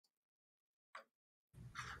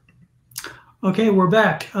Okay, we're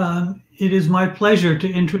back. It is my pleasure to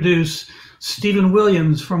introduce Stephen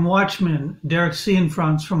Williams from Watchmen, Derek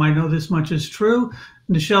Cianfrance from I Know This Much Is True,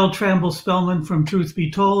 Nichelle Tramble Spellman from Truth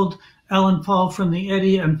Be Told, Ellen Paul from the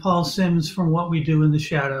Eddy, and Paul Sims from What We Do in the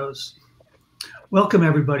Shadows. Welcome,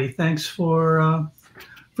 everybody. Thanks for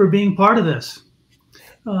being part of this.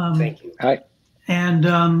 Thank you. Hi.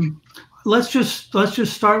 And let's just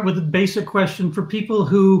start with a basic question for people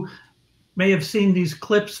who may have seen these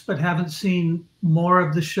clips but haven't seen more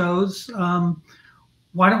of the shows.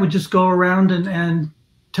 Why don't we just go around and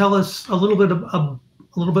tell us a little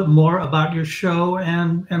bit more about your show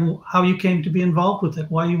and how you came to be involved with it,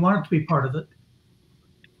 why you wanted to be part of it.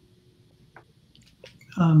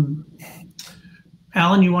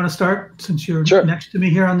 Alan, you want to start since you're Sure. next to me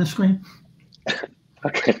here on the screen?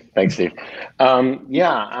 Okay, thanks, Steve.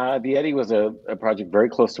 The Eddy was a project very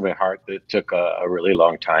close to my heart that took a really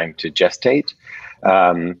long time to gestate.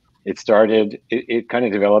 It kind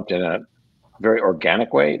of developed in a very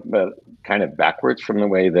organic way, but kind of backwards from the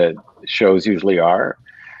way that shows usually are.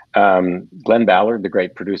 Glenn Ballard, the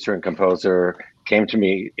great producer and composer, came to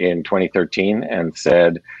me in 2013 and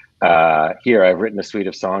said, here, I've written a suite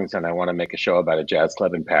of songs and I want to make a show about a jazz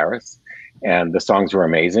club in Paris. And the songs were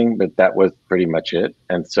amazing, but that was pretty much it.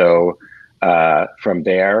 And so from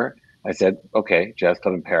there, I said, okay, jazz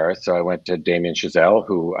club in Paris. So I went to Damien Chazelle,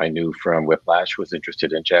 who I knew from Whiplash was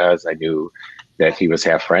interested in jazz. I knew that he was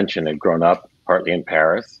half French and had grown up partly in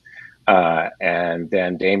Paris. And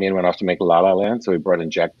then Damien went off to make La La Land. So we brought in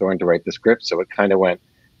Jack Thorne to write the script. So it kind of went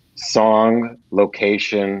song,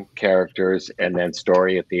 location, characters, and then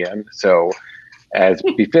story at the end. So as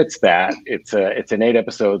befits that, it's an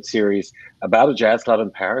 8-episode series about a jazz club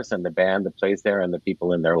in Paris and the band that plays there and the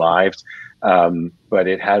people in their lives. But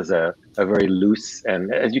it has a very loose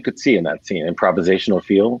and, as you could see in that scene, improvisational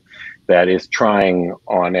feel that is trying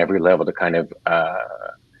on every level to kind of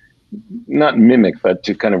not mimic, but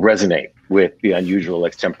to kind of resonate with the unusual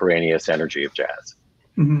extemporaneous energy of jazz.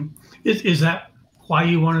 Mm-hmm. Is that why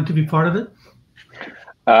you wanted to be part of it?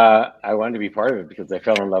 I wanted to be part of it because I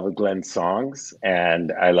fell in love with Glenn's songs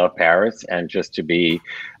and I love Paris. And just to be,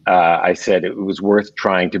 I said it was worth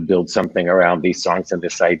trying to build something around these songs and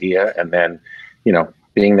this idea. And then,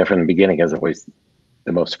 being there from the beginning is always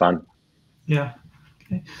the most fun. Yeah.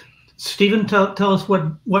 Okay. Stephen, tell us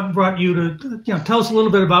what brought you to, tell us a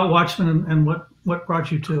little bit about Watchmen and what brought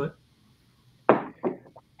you to it.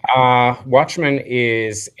 Watchmen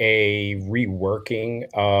is a reworking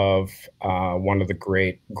of one of the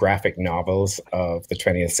great graphic novels of the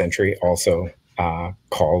 20th century, also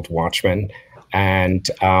called Watchmen. And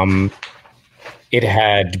it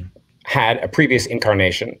had a previous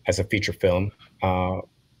incarnation as a feature film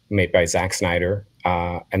made by Zack Snyder.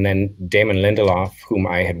 And then Damon Lindelof, whom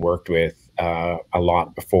I had worked with a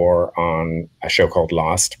lot before on a show called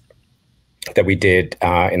Lost that we did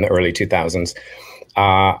in the early 2000s.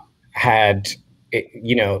 Had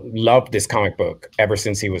loved this comic book ever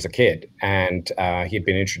since he was a kid, and he had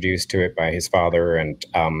been introduced to it by his father, and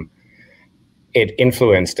it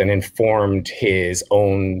influenced and informed his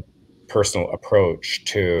own personal approach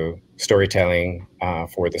to storytelling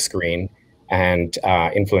for the screen, and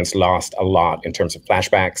influenced Lost a lot in terms of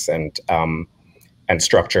flashbacks and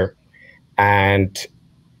structure. And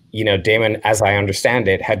Damon, as I understand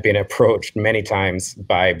it, had been approached many times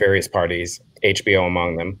by various parties, HBO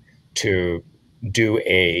among them, to do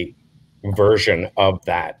a version of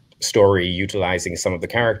that story utilizing some of the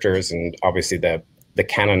characters and obviously the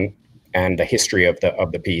canon and the history of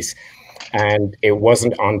the piece. And it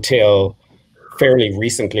wasn't until fairly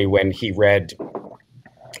recently when he read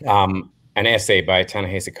an essay by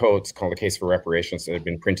Ta-Nehisi Coates called The Case for Reparations that had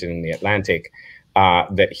been printed in The Atlantic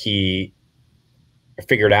that he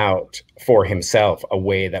figured out for himself a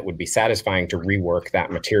way that would be satisfying to rework that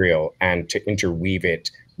material and to interweave it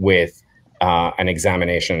with an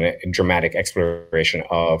examination, a dramatic exploration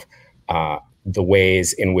of the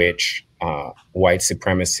ways in which white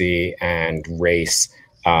supremacy and race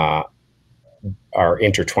are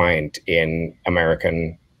intertwined in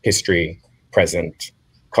American history, present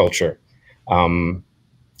culture. And,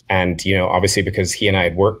 obviously because he and I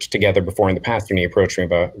had worked together before in the past, when he approached me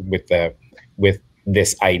with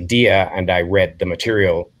this idea and I read the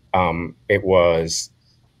material, it was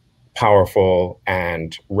powerful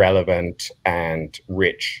and relevant and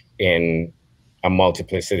rich in a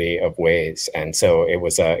multiplicity of ways, and so it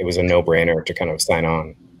was a no-brainer to kind of sign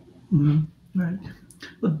on. Mm-hmm. Right.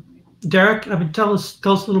 Well, Derek, tell us a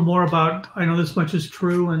little more about I Know This Much Is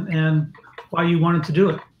True and why you wanted to do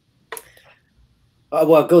it.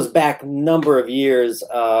 Well, it goes back a number of years.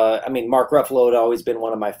 I mean, Mark Ruffalo had always been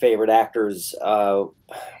one of my favorite actors.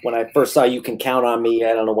 When I first saw You Can Count on Me,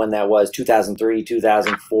 I don't know when that was, 2003,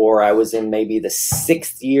 2004. I was in maybe the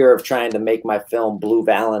 6th year of trying to make my film Blue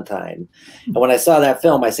Valentine. And when I saw that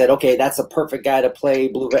film, I said, okay, that's a perfect guy to play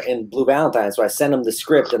in Blue Valentine. So I sent him the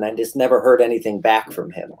script, and I just never heard anything back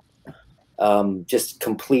from him. Just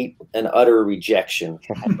complete and utter rejection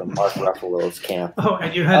from Mark Ruffalo's camp. Oh,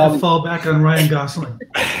 and you had to fall back on Ryan Gosling.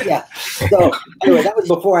 Yeah. So anyway, that was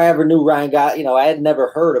before I ever knew Ryan Gosling. You know, I had never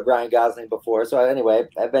heard of Ryan Gosling before. So anyway,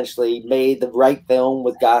 I eventually made the right film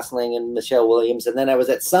with Gosling and Michelle Williams. And then I was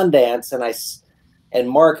at Sundance, and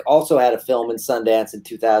Mark also had a film in Sundance in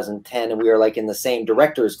 2010, and we were like in the same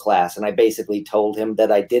director's class. And I basically told him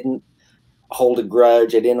that I didn't hold a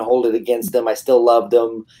grudge. I didn't hold it against him. I still loved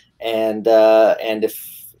him. And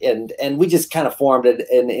we just kind of formed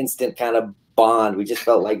an instant kind of bond. We just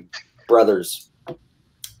felt like brothers.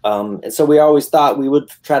 And so we always thought we would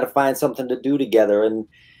try to find something to do together. And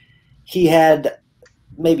he had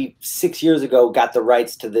maybe 6 years ago got the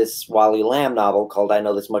rights to this Wally Lamb novel called I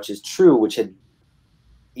Know This Much Is True, which had,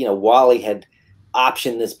 you know, Wally had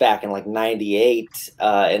optioned this back in like 98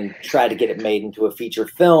 and tried to get it made into a feature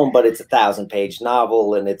film, but it's a 1,000-page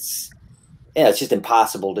novel, and it's just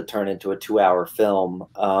impossible to turn into a 2-hour film.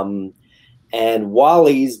 And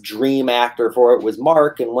Wally's dream actor for it was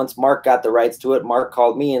Mark. And once Mark got the rights to it, Mark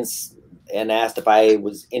called me and asked if I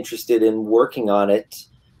was interested in working on it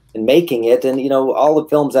and making it. And, you know, all the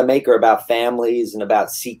films I make are about families and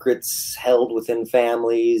about secrets held within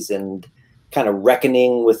families and kind of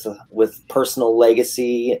reckoning with personal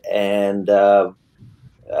legacy and kind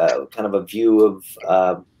of a view of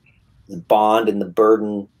the bond and the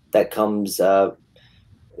burden that comes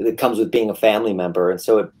with being a family member. And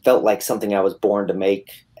so it felt like something I was born to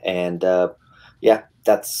make. And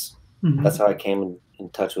that's how I came in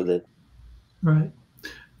touch with it. Right.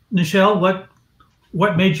 Nichelle,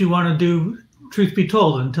 what made you want to do Truth Be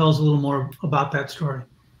Told, and tell us a little more about that story?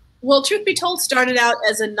 Well, Truth Be Told started out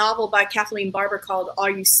as a novel by Kathleen Barber called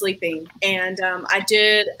Are You Sleeping? And I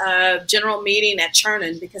did a general meeting at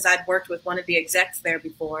Chernin because I'd worked with one of the execs there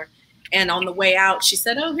before. And on the way out, she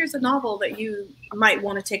said, oh, here's a novel that you might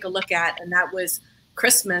want to take a look at. And that was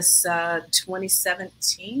Christmas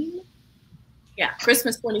 2017. Yeah,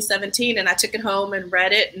 Christmas 2017. And I took it home and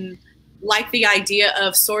read it and liked the idea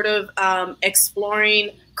of sort of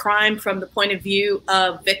exploring crime from the point of view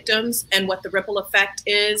of victims and what the ripple effect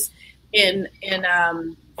is in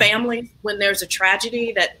families when there's a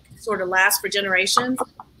tragedy that sort of lasts for generations.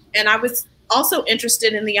 And I was also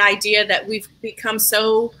interested in the idea that we've become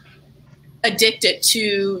so addicted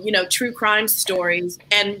to, you know, true crime stories,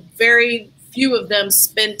 and very few of them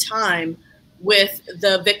spend time with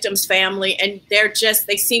the victim's family, and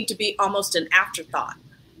they seem to be almost an afterthought.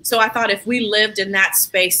 So I thought if we lived in that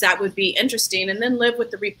space, that would be interesting, and then live with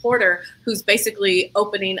the reporter who's basically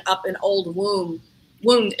opening up an old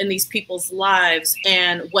wound in these people's lives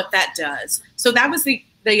and what that does. So that was the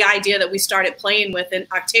idea that we started playing with, and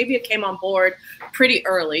Octavia came on board pretty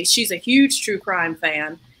early. She's a huge true crime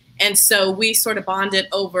fan. And so we sort of bonded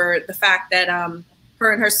over the fact that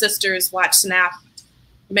her and her sisters watch Snap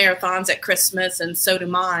marathons at Christmas, and so do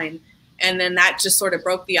mine. And then that just sort of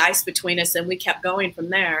broke the ice between us, and we kept going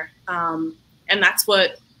from there. And that's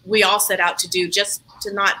what we all set out to do, just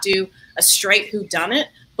to not do a straight whodunit,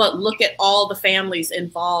 but look at all the families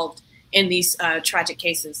involved in these tragic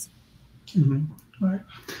cases. Mm-hmm. All right.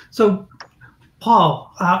 So,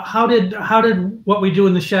 Paul, how did What We Do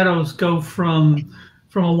in the Shadows go from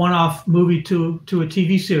a one-off movie to a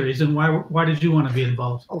TV series, and why did you want to be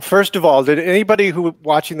involved? Well, first of all, did anybody who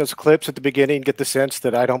watching those clips at the beginning get the sense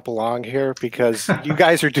that I don't belong here? Because you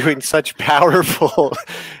guys are doing such powerful,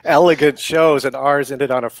 elegant shows, and ours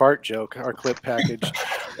ended on a fart joke, our clip package.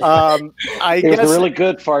 It was a really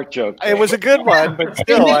good fart joke. It was a good one, but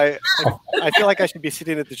still, I feel like I should be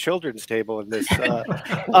sitting at the children's table in this.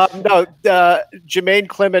 Jermaine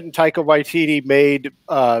Clement and Taika Waititi made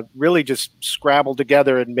really just scrabbled together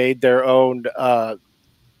and made their own the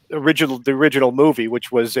original movie,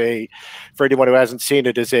 which was for anyone who hasn't seen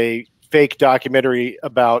it, is a fake documentary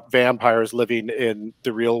about vampires living in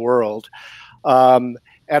the real world. And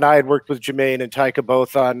I had worked with Jermaine and Taika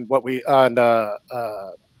both on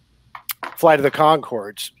Flight of the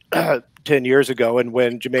Conchords 10 years ago. And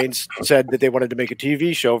when Jermaine said that they wanted to make a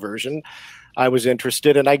TV show version, I was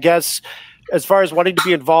interested. And I guess as far as wanting to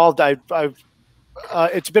be involved,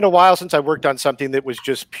 it's been a while since I worked on something that was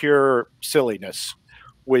just pure silliness,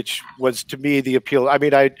 which was to me the appeal. I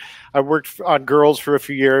mean, I worked on Girls for a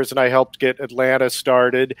few years, and I helped get Atlanta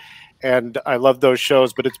started. and I love those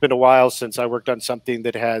shows, but it's been a while since I worked on something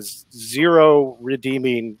that has zero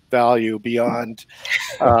redeeming value beyond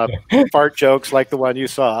fart jokes like the one you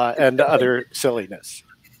saw and other silliness.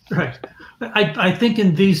 Right. I think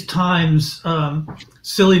in these times,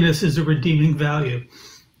 silliness is a redeeming value.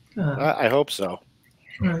 I hope so.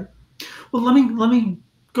 Right. Well, let me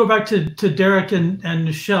go back to Derek and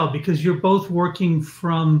Nichelle, because you're both working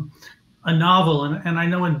from a novel, and I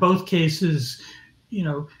know in both cases,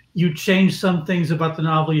 you changed some things about the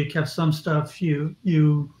novel, you kept some stuff, you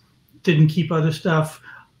didn't keep other stuff.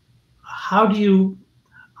 How do you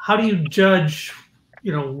judge,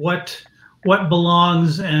 what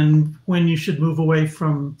belongs and when you should move away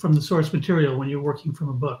from the source material when you're working from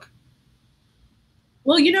a book?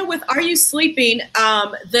 Well, with Are You Sleeping,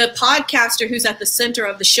 the podcaster who's at the center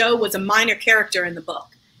of the show was a minor character in the book.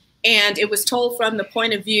 And it was told from the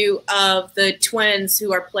point of view of the twins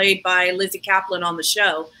who are played by Lizzie Kaplan on the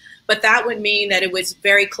show. But that would mean that it was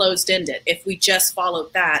very closed-ended if we just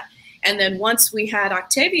followed that. And then once we had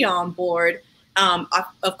Octavia on board,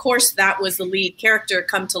 of course, that was the lead character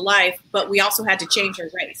come to life, but we also had to change her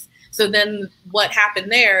race. So then what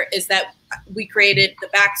happened there is that we created the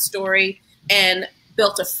backstory and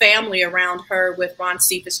built a family around her with Ron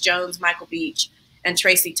Cephas Jones, Michael Beach, and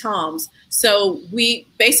Tracy Toms. So we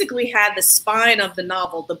basically had the spine of the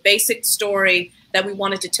novel, the basic story that we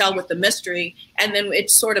wanted to tell with the mystery, and then it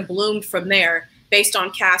sort of bloomed from there based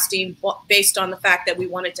on casting, based on the fact that we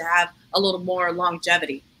wanted to have a little more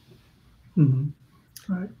longevity. Mm-hmm.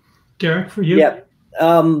 All right. Derek, for you? Yeah.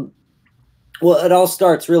 Well, it all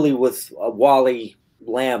starts really with Wally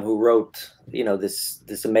Lamb, who wrote,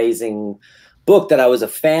 this amazing book that I was a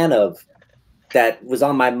fan of, that was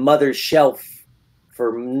on my mother's shelf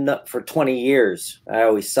for 20 years. I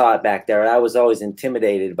always saw it back there. I was always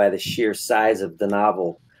intimidated by the sheer size of the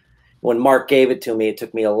novel. When Mark gave it to me, it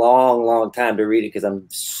took me a long, long time to read it because I'm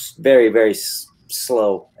very, very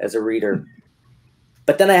slow as a reader.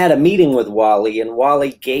 But then I had a meeting with Wally, and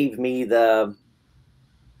Wally gave me the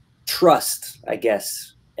trust, I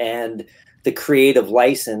guess, and the creative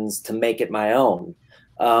license to make it my own.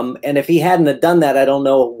 And if he hadn't have done that, I don't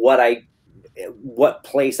know what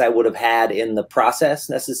place I would have had in the process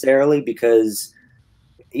necessarily, because,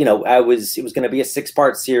 it was going to be a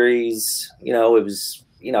 6-part series.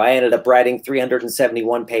 I ended up writing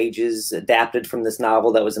 371 pages adapted from this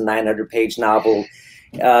novel that was a 900-page novel.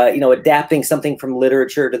 Adapting something from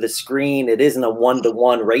literature to the screen, it isn't a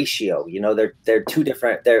 1-to-1 ratio. They're two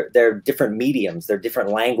different, they're different mediums, they're different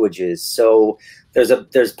languages. So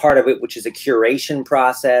there's part of it which is a curation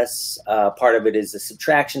process, part of it is a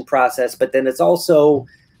subtraction process, but then it's also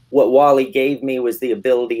what Wally gave me was the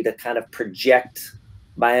ability to kind of project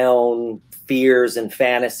my own fears and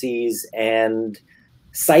fantasies and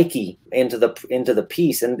psyche into the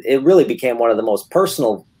piece, and it really became one of the most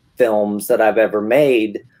personal films that I've ever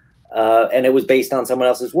made, and it was based on someone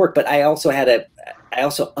else's work. But I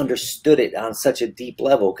also understood it on such a deep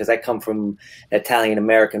level because I come from an Italian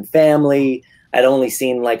American family. I'd only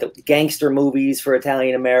seen like gangster movies for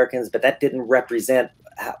Italian Americans, but that didn't represent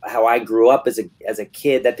how I grew up as a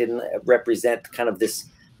kid. That didn't represent kind of this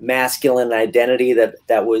masculine identity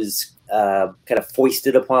that was kind of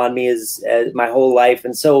foisted upon me as my whole life.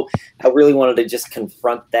 And so I really wanted to just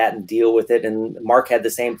confront that and deal with it. And Mark had the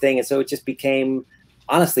same thing. And so it just became,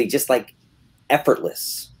 honestly, just like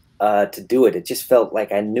effortless to do it. It just felt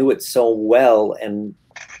like I knew it so well. And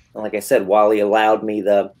like I said, Wally allowed me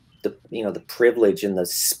the privilege and the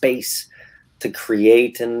space to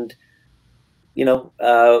create. And,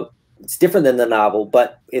 it's different than the novel,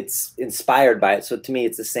 but it's inspired by it. So to me,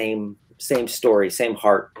 it's the same story, same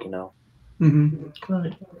heart, Mm-hmm.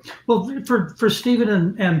 Right. Well, for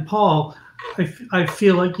Stephen and Paul, I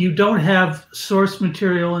feel like you don't have source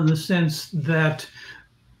material in the sense that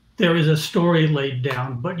there is a story laid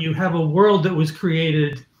down, but you have a world that was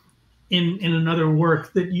created in another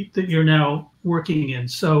work that you're now working in.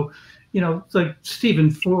 So, like Stephen,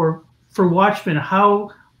 for Watchmen, how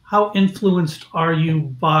influenced are you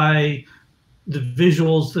by the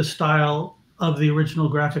visuals, the style of the original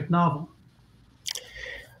graphic novel?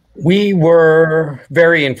 We were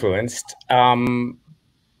very influenced.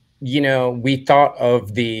 We thought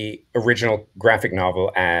of the original graphic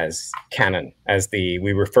novel as canon,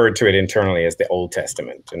 we referred to it internally as the Old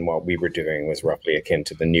Testament, and what we were doing was roughly akin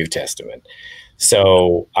to the New Testament.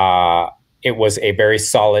 So it was a very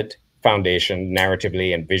solid foundation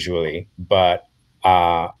narratively and visually, but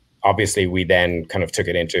obviously we then kind of took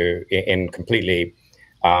it in completely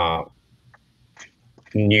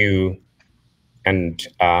new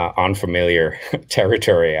unfamiliar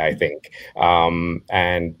territory, I think.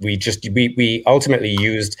 And we ultimately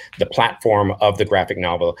used the platform of the graphic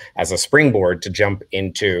novel as a springboard to jump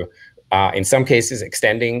into, in some cases,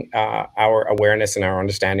 extending our awareness and our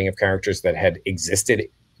understanding of characters that had existed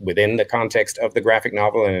within the context of the graphic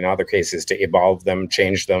novel, and in other cases to evolve them,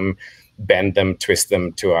 change them, bend them, twist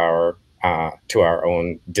them to our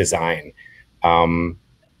own design.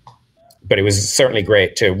 But it was certainly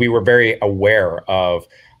great too. We were very aware of,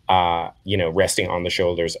 resting on the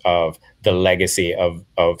shoulders of the legacy of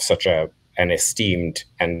such an esteemed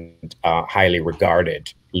and highly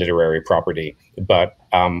regarded literary property. But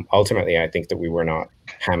ultimately, I think that we were not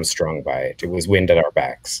hamstrung by it. It was wind at our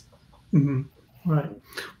backs. Mm-hmm. Right.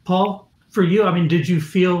 Paul, for you, I mean, did you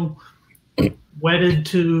feel wedded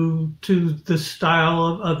to the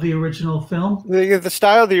style of the original film? The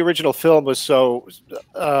style of the original film was so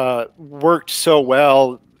worked so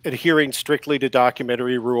well, adhering strictly to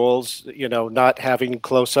documentary rules, not having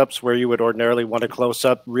close-ups where you would ordinarily want a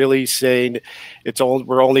close-up, really saying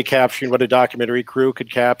we're only capturing what a documentary crew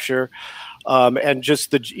could capture. And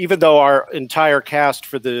just even though our entire cast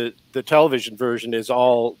for the television version is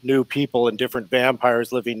all new people and different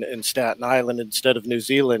vampires living in Staten Island instead of New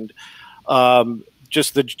Zealand,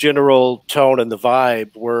 just the general tone and the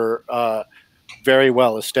vibe were very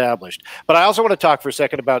well established. But I also want to talk for a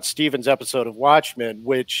second about Steven's episode of Watchmen,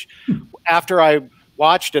 which after I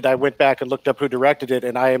watched it, I went back and looked up who directed it,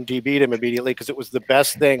 and IMDb'd him immediately because it was the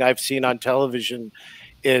best thing I've seen on television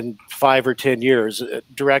in 5 or 10 years,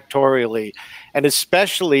 directorially, and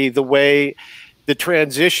especially the way the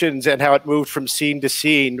transitions and how it moved from scene to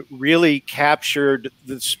scene really captured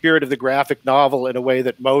the spirit of the graphic novel in a way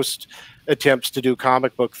that most attempts to do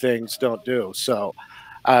comic book things don't do. So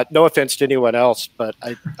no offense to anyone else, but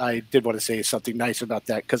I did want to say something nice about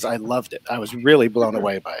that because I loved it. I was really blown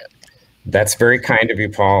away by it. That's very kind of you,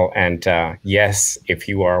 Paul. And yes, if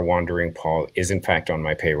you are wondering, Paul is in fact on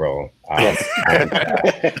my payroll.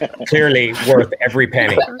 Clearly worth every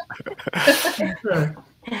penny.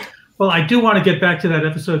 Well, I do want to get back to that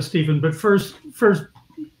episode, Stephen. But first,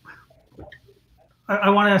 I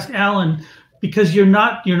want to ask Alan, because you're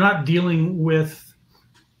not dealing with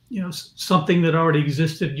something that already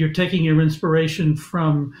existed. You're taking your inspiration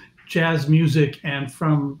from jazz music and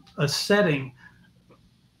from a setting.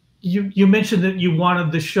 You mentioned that you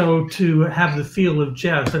wanted the show to have the feel of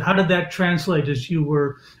jazz, but how did that translate as you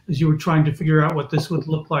were trying to figure out what this would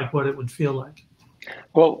look like, what it would feel like?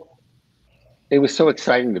 Well, it was so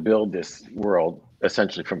exciting to build this world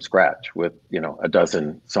essentially from scratch with a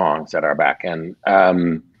dozen songs at our back. And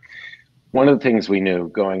one of the things we knew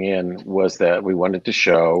going in was that we wanted to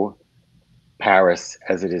show Paris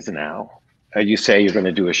as it is now. You say you're going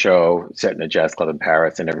to do a show set in a jazz club in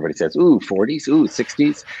Paris, and everybody says, "Ooh, 40s, ooh,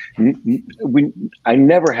 60s." I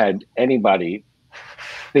never had anybody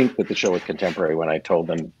think that the show was contemporary when I told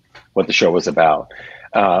them what the show was about.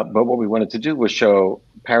 But what we wanted to do was show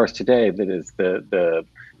Paris today, that is the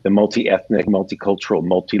multi-ethnic, multicultural,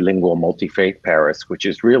 multilingual, multi-faith Paris, which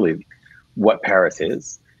is really what Paris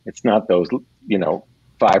is. It's not those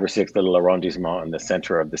 5 or 6 little arrondissements in the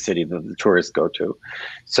center of the city that the tourists go to.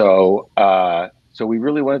 So we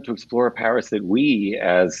really wanted to explore a Paris that we,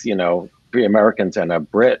 as 3 Americans and a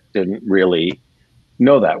Brit, didn't really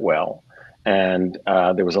know that well. And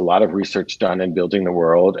there was a lot of research done in building the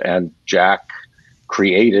world. And Jack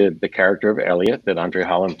created the character of Elliot that Andre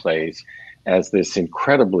Holland plays as this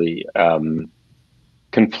incredibly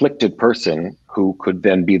conflicted person who could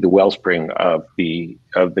then be the wellspring of the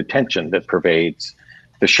tension that pervades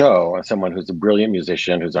the show. Someone who's a brilliant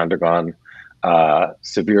musician who's undergone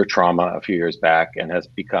severe trauma a few years back and has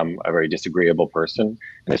become a very disagreeable person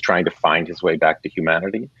and is trying to find his way back to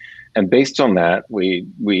humanity. And based on that,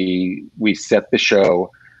 we set the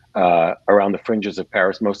show around the fringes of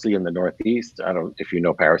Paris, mostly in the Northeast. I don't know if you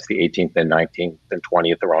know Paris, the 18th and 19th and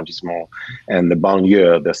 20th arrondissement, and the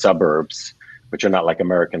banlieue, the suburbs, which are not like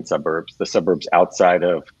American suburbs, the suburbs outside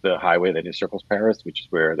of the highway that encircles Paris, which is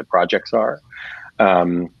where the projects are.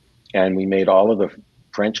 And we made all of the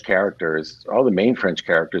French characters, all the main French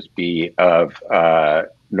characters, be of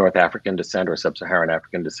North African descent or sub-Saharan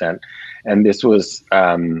African descent. And this was,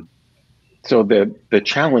 so the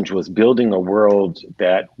challenge was building a world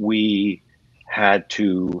that we had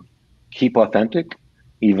to keep authentic,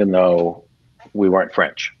 even though we weren't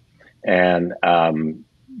French. And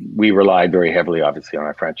we relied very heavily, obviously, on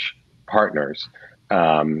our French partners.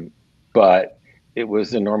 But it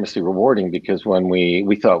was enormously rewarding because when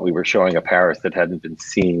we thought we were showing a Paris that hadn't been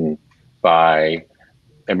seen by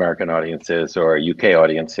American audiences or UK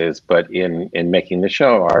audiences, but in making the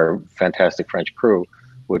show, our fantastic French crew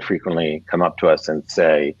would frequently come up to us and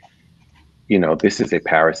say, you know, this is a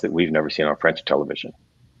Paris that we've never seen on French television.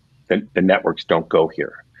 The networks don't go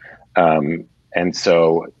here. And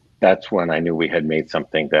so that's when I knew we had made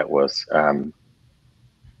something that was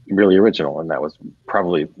really original. And that was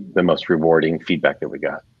probably the most rewarding feedback that we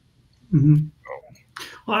got. Mm-hmm.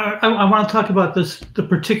 Well, I want to talk about the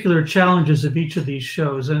particular challenges of each of these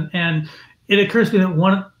shows. And it occurs to me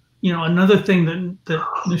that another thing that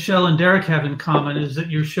Nichelle and Derek have in common is that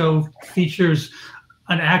your show features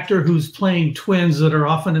an actor who's playing twins that are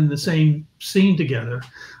often in the same scene together.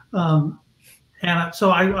 And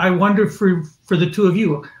so I wonder for the two of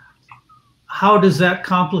you, how does that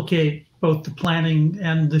complicate both the planning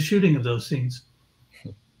and the shooting of those scenes?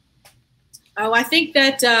 Oh, I think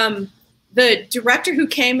that the director who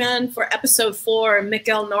came in for episode 4,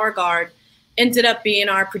 Mikkel Norgard, ended up being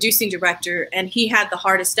our producing director, and he had the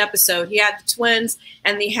hardest episode. He had the twins,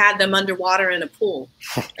 and he had them underwater in a pool.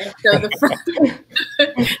 And so the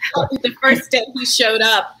first day he showed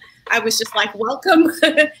up, I was just like, welcome,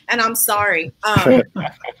 and I'm sorry.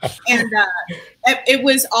 It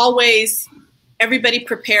was always everybody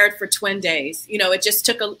prepared for twin days. You know, it just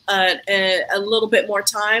took a little bit more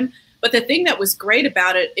time. But the thing that was great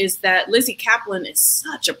about it is that Lizzie Kaplan is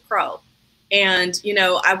such a pro. And, you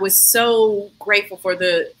know, I was so grateful for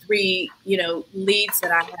the 3, leads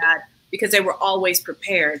that I had, because they were always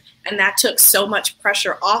prepared. And that took so much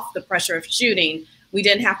pressure off the pressure of shooting. We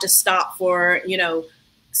didn't have to stop for,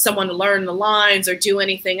 someone to learn the lines or do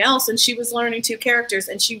anything else. And she was learning 2 characters,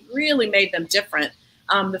 and she really made them different.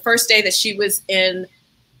 The first day that she was in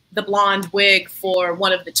the blonde wig for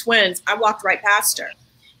one of the twins, I walked right past her.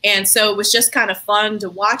 And so it was just kind of fun to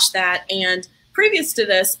watch that. And previous to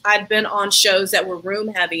this, I'd been on shows that were room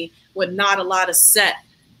heavy with not a lot of set,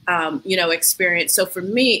 experience. So for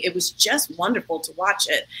me, it was just wonderful to watch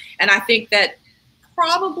it. And I think that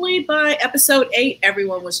probably by episode 8,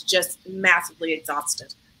 everyone was just massively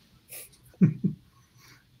exhausted.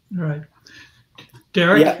 All right.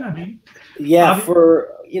 Derek? Yeah.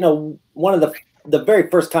 For, one of the very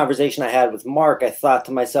first conversation I had with Mark, I thought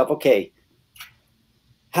to myself, okay,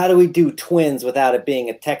 how do we do twins without it being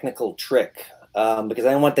a technical trick? Because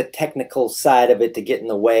I don't want the technical side of it to get in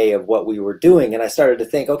the way of what we were doing. And I started to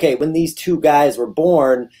think, okay, when these 2 guys were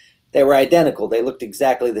born, they were identical. They looked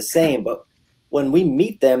exactly the same. But when we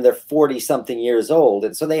meet them, they're 40-something years old.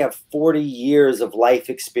 And so they have 40 years of life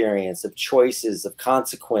experience, of choices, of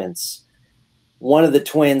consequence. One of the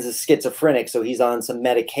twins is schizophrenic, so he's on some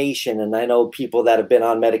medication. And I know people that have been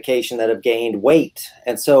on medication that have gained weight.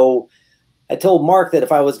 And so I told Mark that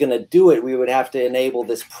if I was going to do it, we would have to enable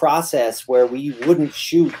this process where we wouldn't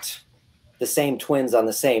shoot the same twins on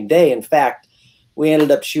the same day. In fact, we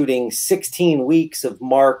ended up shooting 16 weeks of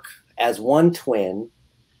Mark as one twin,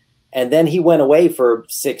 and then he went away for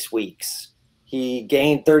 6 weeks. He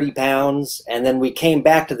gained 30 pounds, and then we came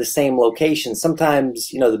back to the same location. Sometimes,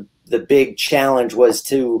 the big challenge was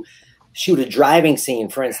to shoot a driving scene,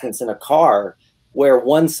 for instance, in a car, where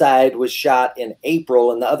one side was shot in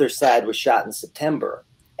April and the other side was shot in September.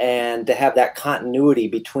 And to have that continuity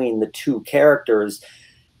between the 2 characters.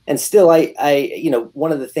 And still,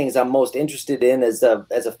 one of the things I'm most interested in as a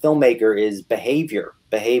filmmaker is behavior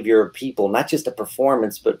of people, not just a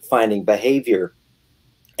performance, but finding behavior.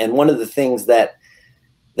 And one of the things that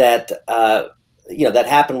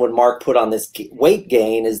happened when Mark put on this weight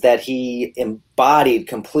gain is that he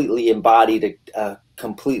completely embodied a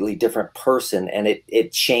completely different person, and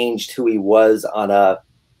it changed who he was on a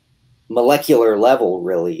molecular level,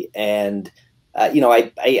 really. And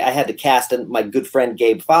I had to cast my good friend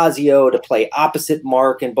Gabe Fazio to play opposite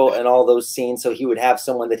Mark in all those scenes, so he would have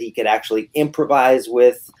someone that he could actually improvise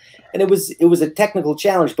with. And it was a technical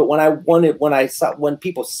challenge, but when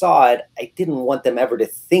people saw it, I didn't want them ever to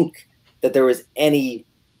think that there was any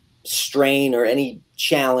strain or any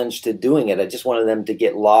challenge to doing it. I just wanted them to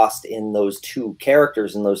get lost in those 2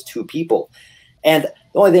 characters and those 2 people. And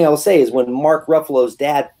the only thing I will say is when Mark Ruffalo's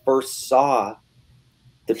dad first saw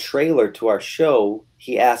the trailer to our show,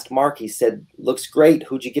 he asked Mark, he said, "Looks great.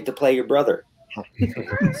 Who'd you get to play your brother?"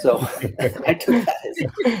 So I took that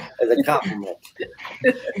as a compliment.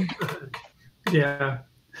 Yeah.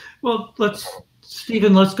 Well,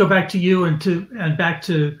 Stephen, let's go back to you and back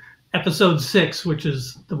to episode 6, which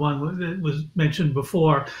is the one that was mentioned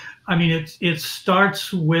before. I mean, it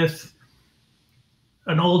starts with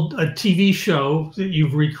a TV show that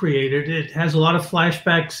you've recreated. It has a lot of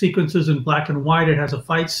flashback sequences in black and white. It has a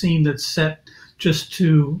fight scene that's set just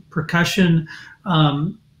to percussion.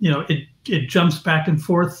 It jumps back and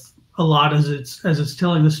forth a lot as it's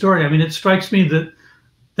telling the story. I mean, it strikes me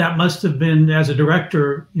that must have been, as a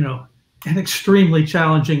director, an extremely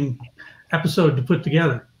challenging episode to put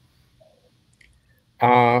together.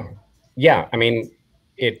 Yeah, I mean,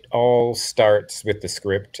 it all starts with the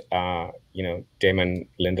script. You know, Damon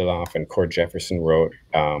Lindelof and Cord Jefferson wrote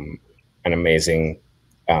an amazing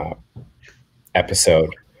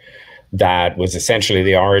episode that was essentially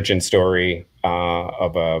the origin story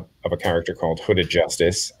of a character called Hooded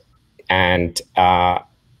Justice, and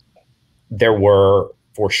there were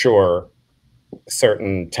for sure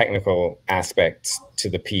certain technical aspects to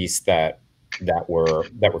the piece that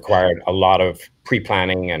required a lot of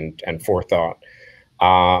pre-planning and forethought.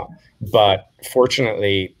 But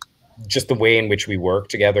fortunately, just the way in which we work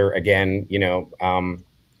together, again, you know,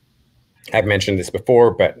 I've mentioned this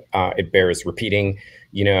before, but it bears repeating.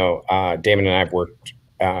 You know, Damon and I have worked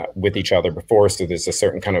with each other before, so there's a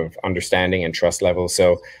certain kind of understanding and trust level.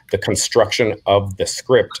 So the construction of the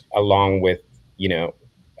script, along with, you know,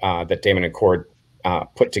 that Damon and Cord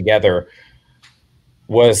put together,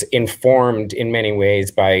 was informed in many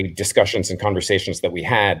ways by discussions and conversations that we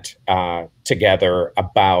had together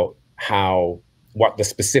about what the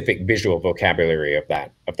specific visual vocabulary of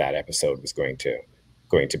that episode was going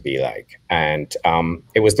to be like. And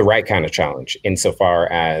it was the right kind of challenge,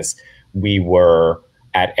 insofar as we were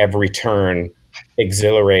at every turn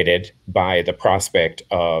exhilarated by the prospect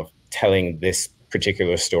of telling this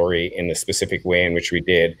particular story in the specific way in which we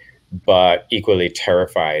did, but equally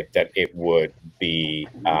terrified that it would be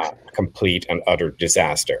a complete and utter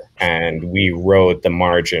disaster. And we rode the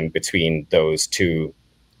margin between those two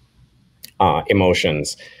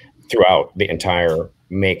emotions throughout the entire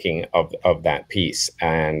making of that piece.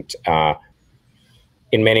 And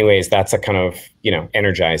in many ways, that's a kind of, you know,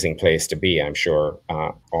 energizing place to be. I'm sure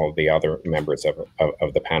all the other members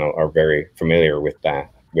of the panel are very familiar with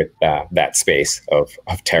that space of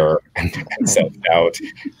terror and self-doubt.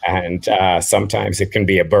 And sometimes it can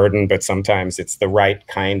be a burden, but sometimes it's the right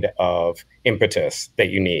kind of impetus that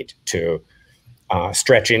you need to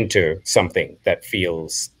stretch into something that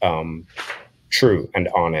feels true and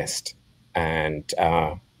honest. And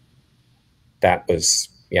that was,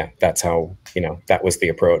 yeah, that's how, you know, that was the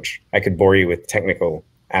approach. I could bore you with technical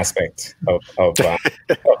aspects of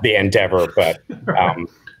the endeavor, but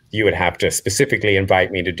you would have to specifically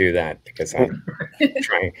invite me to do that, because I'm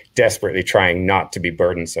desperately trying not to be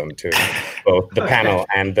burdensome to both the panel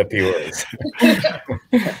and the viewers.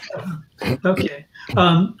 Okay.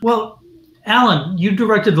 Well, Alan, you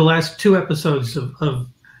directed the last 2 episodes of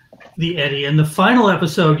the Eddy, and the final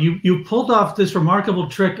episode, you pulled off this remarkable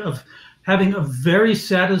trick of having a very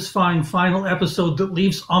satisfying final episode that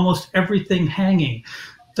leaves almost everything hanging.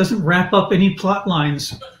 Doesn't wrap up any plot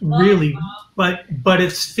lines, really, but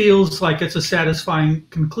it feels like it's a satisfying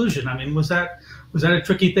conclusion. I mean, was that a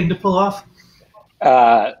tricky thing to pull off?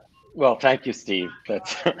 Well, thank you, Steve.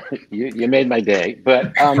 That's you made my day.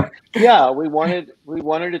 But yeah, we wanted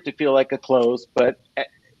it to feel like a close, but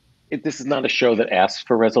this is not a show that asks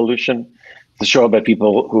for resolution. It's a show about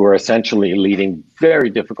people who are essentially leading very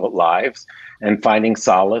difficult lives and finding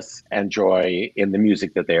solace and joy in the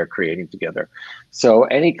music that they are creating together. So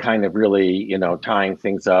any kind of really, you know, tying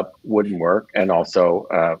things up wouldn't work. And also,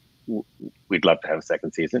 we'd love to have a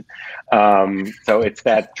second season. So it's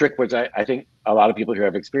that trick, which I think a lot of people here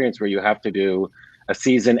have experienced, where you have to do a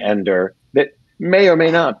season ender that may or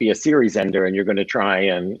may not be a series ender, and you're going to try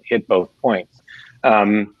and hit both points.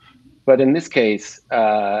 But in this case,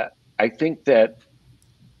 I think that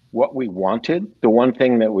what we wanted, the one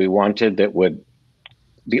thing that we wanted that would,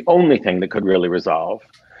 the only thing that could really resolve,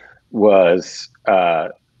 was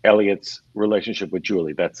Elliot's relationship with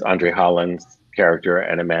Julie. That's Andre Holland's character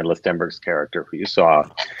and Amanda Stenberg's character, who you saw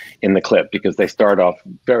in the clip, because they start off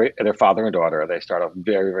they're father and daughter. They start off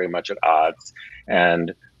very, very much at odds.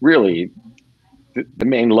 And really, the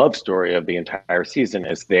main love story of the entire season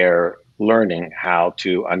is their learning how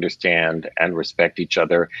to understand and respect each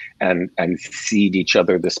other and cede each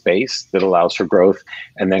other the space that allows for growth,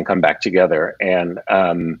 and then come back together. And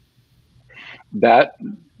that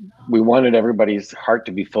we wanted everybody's heart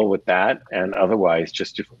to be full with that, and otherwise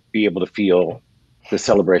just to be able to feel the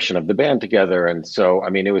celebration of the band together. And so, I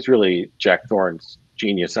mean, it was really Jack Thorne's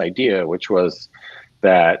genius idea, which was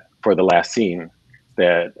that for the last scene,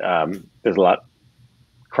 that there's a lot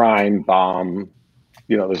crime, bomb,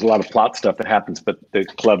 you know, there's a lot of plot stuff that happens, but the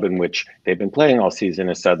club in which they've been playing all season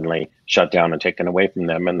is suddenly shut down and taken away from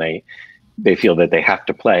them, and they feel that they have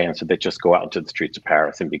to play, and so they just go out into the streets of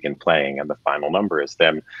Paris and begin playing, and the final number is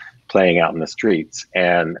them playing out in the streets.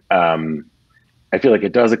 And I feel like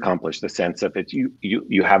it does accomplish the sense of it.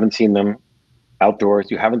 You haven't seen them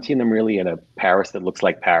outdoors, you haven't seen them really in a Paris that looks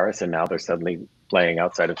like Paris, and now they're suddenly playing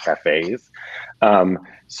outside of cafes.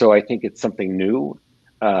 So I think it's something new,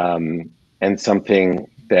 and something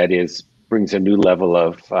that brings a new level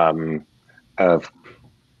of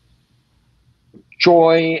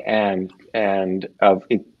joy and of,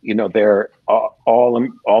 you know, their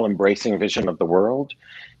all embracing vision of the world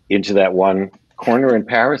into that one corner in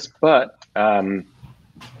Paris. But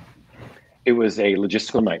it was a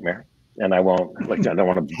logistical nightmare, and I don't want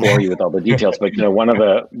to bore you with all the details, but you know, one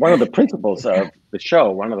of the principles of the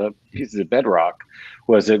show, one of the pieces of bedrock,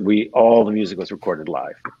 was that all the music was recorded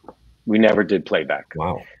live. We never did playback.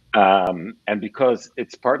 Wow. And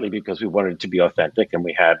it's partly because we wanted it to be authentic, and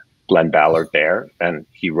we had Glenn Ballard there, and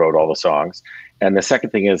he wrote all the songs. And the second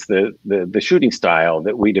thing is the shooting style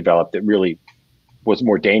that we developed, that really was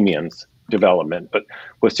more Damien's development, but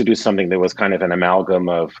was to do something that was kind of an amalgam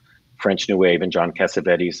of French New Wave and John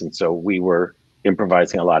Cassavetes. And so we were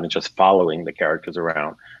improvising a lot and just following the characters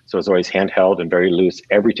around. So it was always handheld and very loose.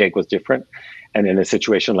 Every take was different. And in a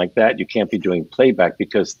situation like that, you can't be doing playback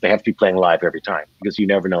because they have to be playing live every time, because you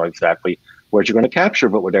never know exactly what you're going to capture,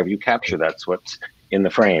 but whatever you capture, that's what's in the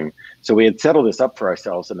frame. So we had settled this up for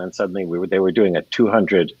ourselves, and then suddenly they were doing a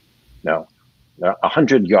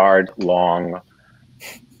 100-yard long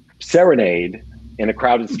serenade in a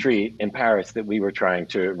crowded street in Paris that we were trying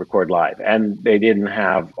to record live. And they didn't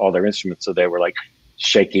have all their instruments, so they were like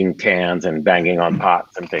shaking cans and banging on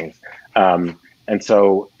pots and things. And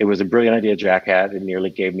so it was a brilliant idea Jack had. It nearly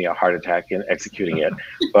gave me a heart attack in executing it.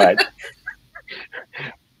 But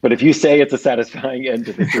if you say it's a satisfying end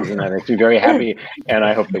to the season, that makes me very happy, and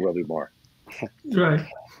I hope there will be more. Right.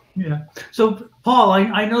 Yeah. So, Paul,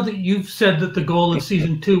 I know that you've said that the goal of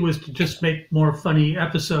season 2 was to just make more funny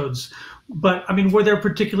episodes. But, I mean, were there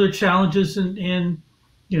particular challenges in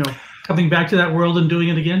coming back to that world and doing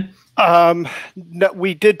it again? No,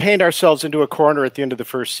 we did paint ourselves into a corner at the end of the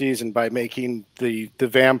first season by making the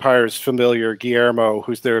vampires familiar. Guillermo,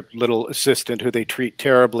 who's their little assistant, who they treat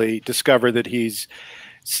terribly, discover that he's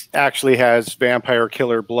actually has vampire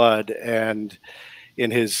killer blood and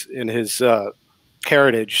in his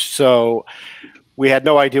heritage. So we had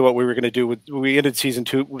no idea what we were going to do we ended season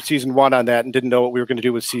 1 on that and didn't know what we were going to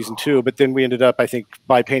do with season 2. But then we ended up, I think,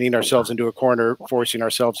 by painting ourselves into a corner, forcing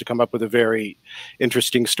ourselves to come up with a very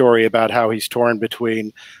interesting story about how he's torn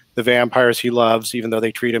between the vampires he loves, even though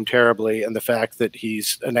they treat him terribly, and the fact that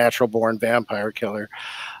he's a natural born vampire killer.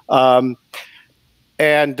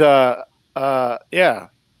 Yeah.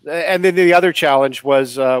 And then the other challenge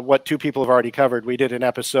was what two people have already covered. We did an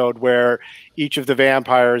episode where each of the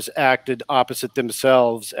vampires acted opposite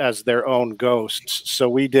themselves as their own ghosts. So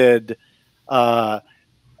we did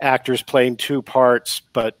actors playing 2 parts,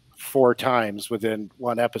 but 4 times within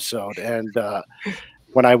one episode. And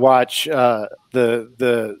when I watch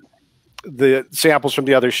the samples from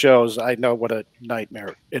the other shows, I know what a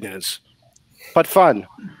nightmare it is, but fun.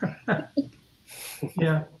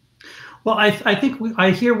 Yeah. Well, I think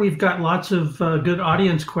I hear we've got lots of good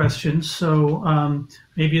audience questions, so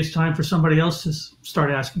maybe it's time for somebody else to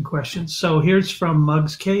start asking questions. So here's from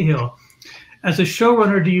Muggs Cahill. As a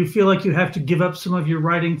showrunner, do you feel like you have to give up some of your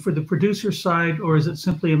writing for the producer side, or is it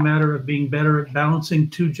simply a matter of being better at balancing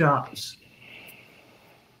 2 jobs?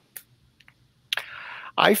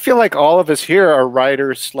 I feel like all of us here are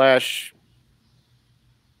writers /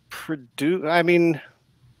 produce. I mean,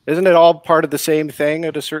 isn't it all part of the same thing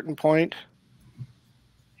at a certain point?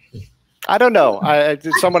 I don't know.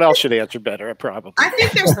 Someone else should answer better, probably. I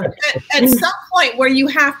think there's at some point where you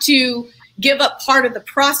have to give up part of the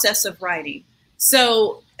process of writing.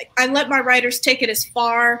 So I let my writers take it as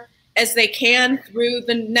far as they can through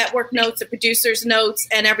the network notes, the producer's notes,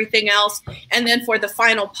 and everything else. And then for the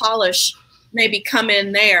final polish, maybe come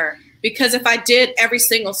in there. Because if I did every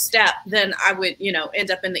single step, then I would, end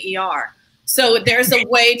up in the ER. So there's a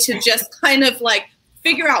way to just kind of like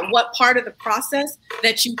figure out what part of the process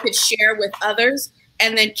that you could share with others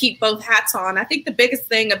and then keep both hats on. I think the biggest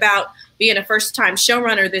thing about being a first-time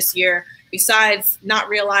showrunner this year, besides not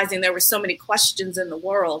realizing there were so many questions in the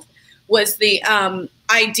world, was the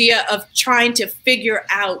idea of trying to figure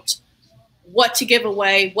out what to give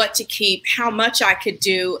away, what to keep, how much I could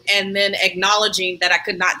do, and then acknowledging that I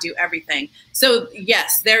could not do everything. So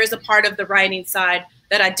yes, there is a part of the writing side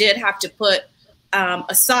that I did have to put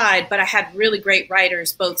aside, but I had really great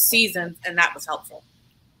writers both seasons, and that was helpful.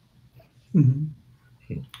 Mm-hmm.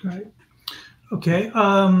 Right. Okay.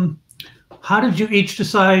 How did you each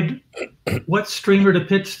decide what streamer to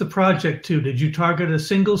pitch the project to? Did you target a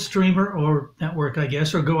single streamer or network, I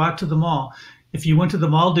guess, or go out to them all? If you went to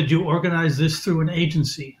them all, did you organize this through an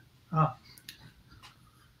agency?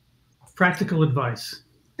 Practical advice.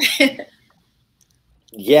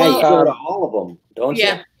 Yeah, Well, you go to all of them, don't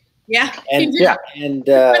you? Yeah. And Yeah. And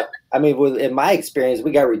I mean, in my experience,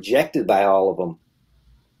 we got rejected by all of them,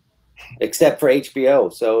 except for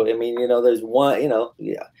HBO. So I mean, there's one.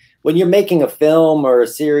 When you're making a film or a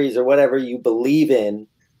series or whatever you believe in,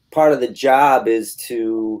 part of the job is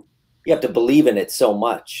you have to believe in it so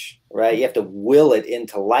much, right? You have to will it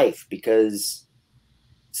into life, because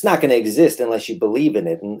it's not going to exist unless you believe in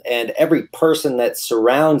it. And every person that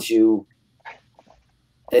surrounds you,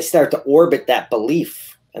 they start to orbit that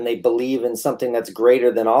belief, and they believe in something that's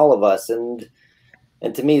greater than all of us. And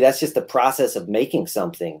to me, that's just the process of making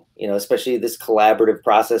something, especially this collaborative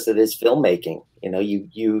process that is filmmaking.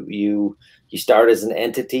 You start as an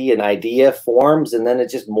entity, an idea forms, and then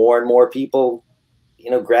it's just more and more people,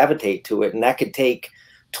 gravitate to it. And that could take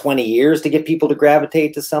 20 years to get people to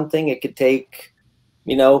gravitate to something. It could take,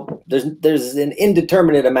 there's an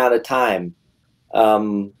indeterminate amount of time.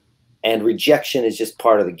 And rejection is just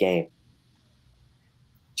part of the game.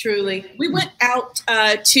 Truly. We went out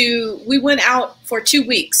for 2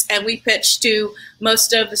 weeks, and we pitched to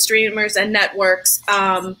most of the streamers and networks.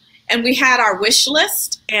 And we had our wish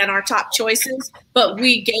list and our top choices, but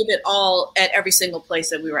we gave it all at every single place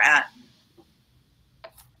that we were at.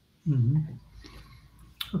 Mm-hmm.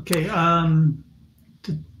 Okay.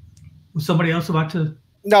 Was somebody else about to?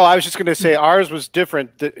 No, I was just going to say ours was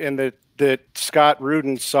different in that Scott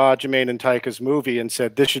Rudin saw Jermaine and Taika's movie and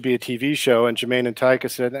said, this should be a TV show. And Jermaine and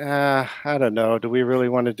Taika said, I don't know. Do we really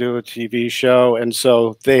want to do a TV show? And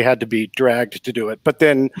so they had to be dragged to do it. But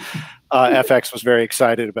then FX was very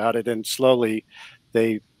excited about it. And slowly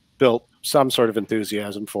they built some sort of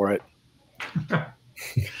enthusiasm for it. All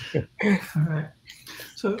right.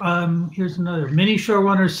 So here's another. Many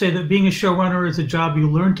showrunners say that being a showrunner is a job you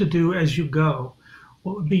learn to do as you go.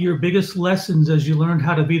 What would be your biggest lessons as you learned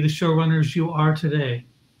how to be the showrunners you are today?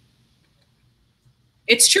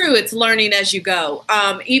 It's true. It's learning as you go.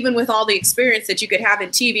 Even with all the experience that you could have in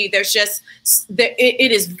TV,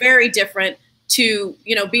 it is very different to,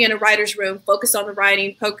 be in a writer's room, focus on the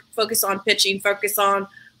writing, focus on pitching, focus on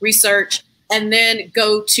research, and then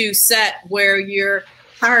go to set where you're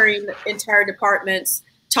hiring entire departments,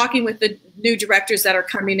 talking with the new directors that are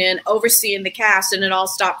coming in, overseeing the cast, and it all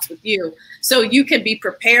stops with you. So you can be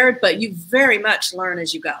prepared, but you very much learn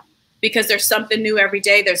as you go, because there's something new every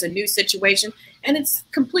day. There's a new situation, and it's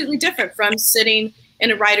completely different from sitting in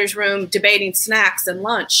a writer's room debating snacks and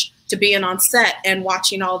lunch to being on set and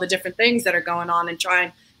watching all the different things that are going on and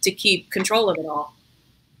trying to keep control of it all.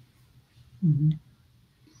 Mm-hmm.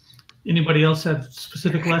 Anybody else have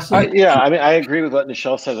specific lessons? Yeah, I mean, I agree with what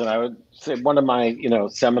Nichelle says, and I would say one of my,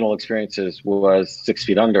 seminal experiences was 6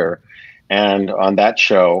 Feet Under, and on that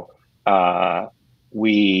show,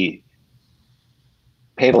 we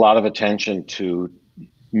paid a lot of attention to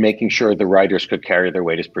making sure the writers could carry their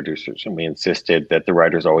weight as producers, and we insisted that the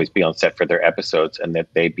writers always be on set for their episodes, and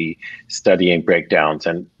that they be studying breakdowns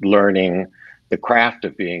and learning the craft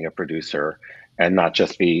of being a producer. And not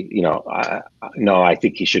just be, no, I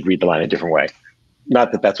think he should read the line a different way.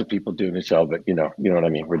 Not that that's what people do, Nichelle, but you know what I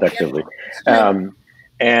mean, reductively.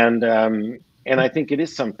 And I think it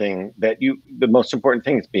is something that the most important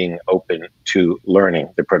thing is being open to learning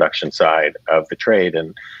the production side of the trade.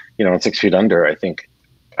 And, in 6 Feet Under, I think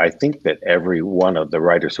that every one of the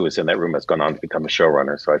writers who was in that room has gone on to become a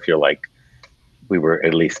showrunner. So I feel like we were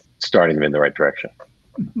at least starting them in the right direction.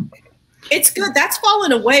 It's good. That's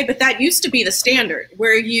fallen away, but that used to be the standard,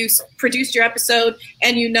 where you produced your episode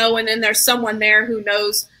and and then there's someone there who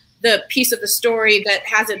knows the piece of the story that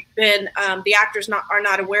hasn't been, the actors are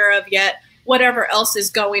not aware of yet, whatever else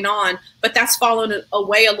is going on. But that's fallen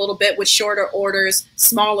away a little bit with shorter orders,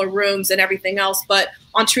 smaller rooms and everything else. But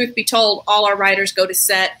on Truth Be Told, all our writers go to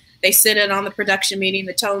set. They sit in on the production meeting,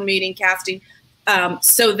 the tone meeting, casting,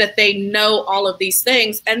 so that they know all of these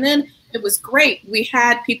things. And then it was great. We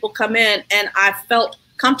had people come in, and I felt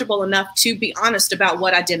comfortable enough to be honest about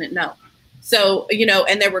what I didn't know. So,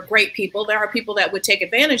 and there were great people. There are people that would take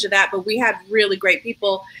advantage of that, but we had really great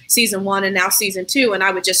people season 1 and now season 2. And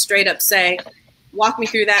I would just straight up say, walk me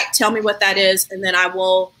through that, tell me what that is, and then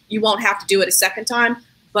you won't have to do it a second time,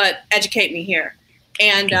 but educate me here.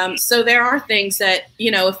 And so there are things that,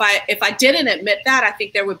 if I didn't admit that, I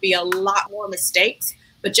think there would be a lot more mistakes,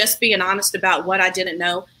 but just being honest about what I didn't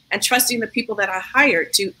know and trusting the people that I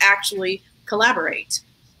hired to actually collaborate.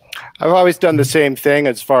 I've always done the same thing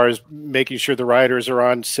as far as making sure the writers are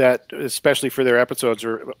on set, especially for their episodes,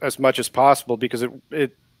 or as much as possible, because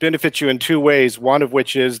it benefits you in 2 ways. One of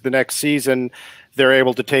which is the next season, they're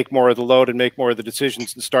able to take more of the load and make more of the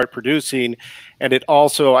decisions and start producing. And it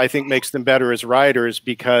also, I think, makes them better as writers,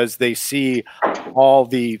 because they see all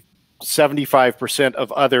the 75%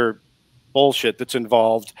 of other bullshit that's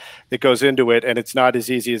involved that goes into it, and it's not as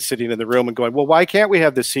easy as sitting in the room and going, well, why can't we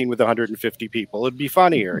have this scene with 150 people? It'd be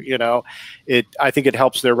funnier, you know. I think it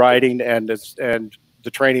helps their writing, and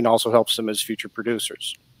the training also helps them as future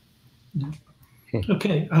producers.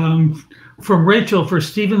 Okay, from Rachel, for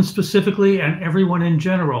Stephen specifically and everyone in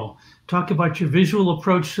general, talk about your visual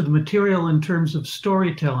approach to the material in terms of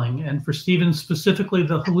storytelling, and for Stephen specifically,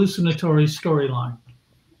 the hallucinatory storyline.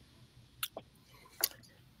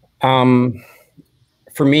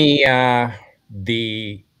 For me,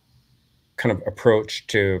 the kind of approach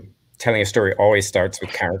to telling a story always starts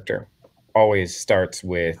with character, always starts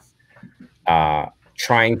with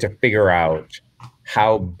trying to figure out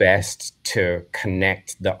how best to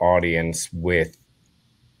connect the audience with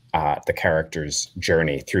the character's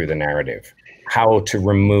journey through the narrative, how to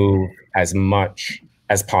remove as much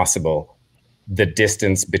as possible the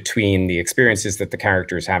distance between the experiences that the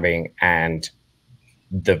character is having and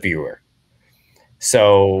the viewer.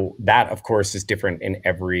 So that, of course, is different in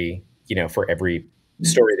every, you know, for every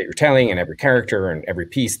story that you're telling and every character and every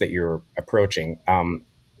piece that you're approaching.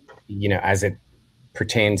 You know, as it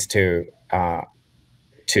pertains to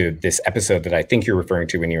this episode that I think you're referring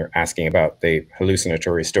to when you're asking about the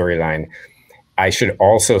hallucinatory storyline, I should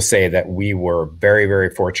also say that we were very, very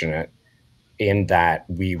fortunate in that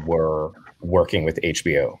we were working with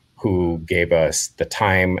HBO, who gave us the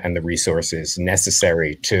time and the resources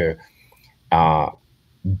necessary to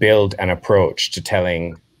build an approach to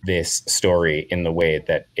telling this story in the way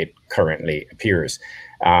that it currently appears.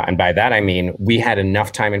 And by that, I mean, we had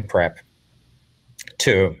enough time in prep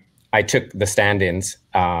I took the stand-ins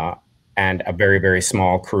and a very, very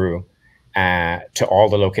small crew to all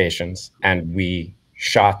the locations, and we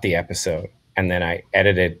shot the episode. And then I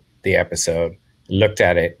edited the episode, looked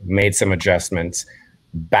at it, made some adjustments,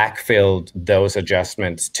 backfilled those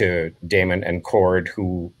adjustments to Damon and Cord,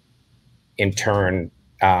 who in turn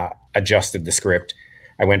adjusted the script.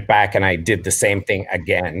 I went back and I did the same thing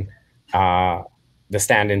again. The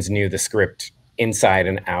stand-ins knew the script inside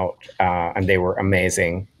and out, and they were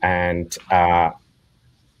amazing. And I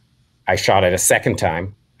shot it a second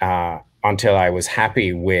time until I was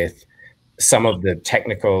happy with some of the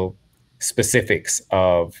technical specifics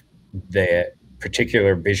of the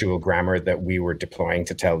particular visual grammar that we were deploying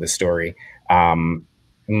to tell this story,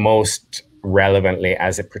 most relevantly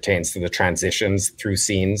as it pertains to the transitions through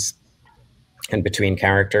scenes and between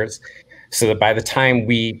characters, so that by the time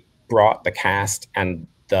we brought the cast and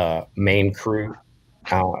the main crew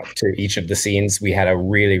to each of the scenes, we had a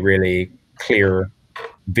really, really clear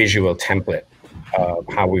visual template of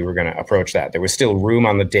how we were going to approach that. There was still room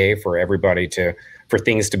on the day for everybody for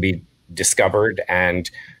things to be discovered and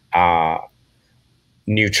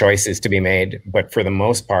new choices to be made. But for the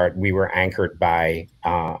most part, we were anchored by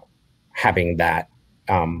having that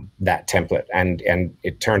template, and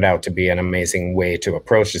it turned out to be an amazing way to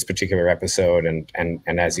approach this particular episode. And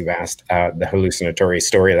as you asked, the hallucinatory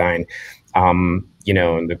storyline, you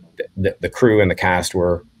know, and the crew and the cast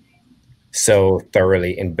were so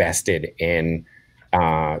thoroughly invested in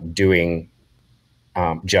doing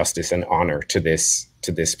justice and honor to this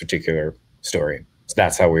particular story. So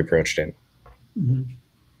that's how we approached it. Mm-hmm.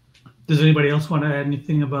 Does anybody else want to add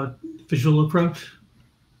anything about visual approach?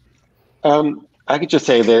 I could just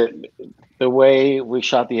say that the way we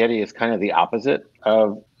shot the Eddy is kind of the opposite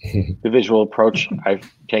of the visual approach I've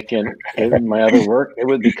taken in my other work. It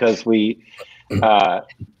was because we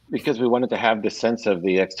wanted to have this sense of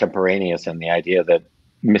the extemporaneous and the idea that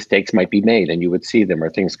mistakes might be made and you would see them or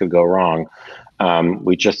things could go wrong.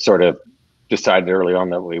 We just sort of decided early on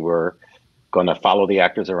that we were going to follow the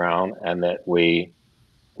actors around and that we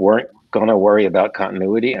weren't going to worry about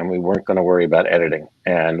continuity, and we weren't going to worry about editing,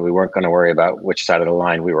 and we weren't going to worry about which side of the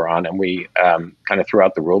line we were on. And we kind of threw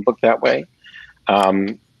out the rule book that way.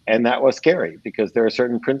 And that was scary because there are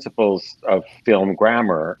certain principles of film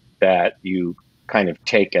grammar that you kind of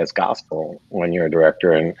take as gospel when you're a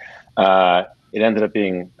director. And it ended up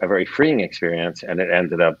being a very freeing experience, and it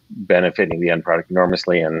ended up benefiting the end product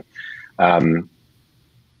enormously. And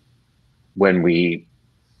when we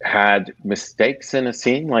had mistakes in a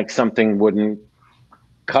scene, like something wouldn't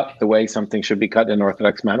cut the way something should be cut in an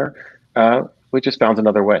orthodox manner, we just found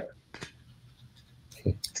another way.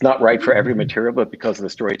 It's not right for every material, but because of the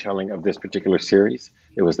storytelling of this particular series,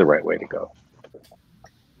 it was the right way to go.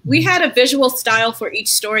 We had a visual style for each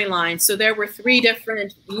storyline. So there were 3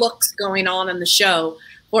 different looks going on in the show.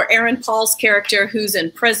 For Aaron Paul's character, who's in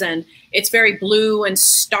prison, it's very blue and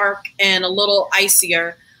stark and a little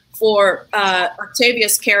icier. For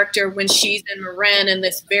Octavia's character, when she's in Marin, in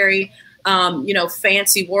this very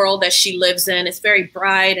fancy world that she lives in. It's very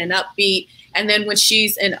bright and upbeat. And then when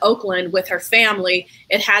she's in Oakland with her family,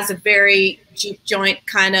 it has a very juke joint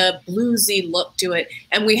kind of bluesy look to it.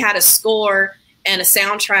 And we had a score and a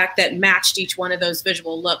soundtrack that matched each one of those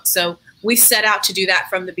visual looks. So we set out to do that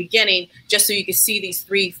from the beginning, just so you could see these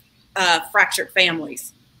three fractured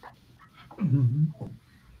families. Mm-hmm.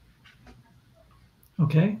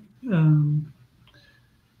 Okay.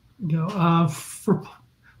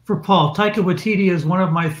 For Paul, Taika Waititi is one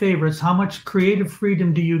of my favorites. How much creative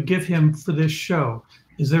freedom do you give him for this show?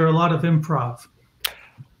 Is there a lot of improv?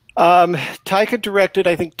 Taika directed,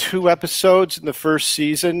 I think, 2 episodes in the first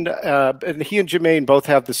season, and he and Jermaine both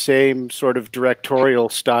have the same sort of directorial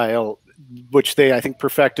style, which they, I think,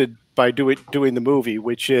 perfected by doing the movie,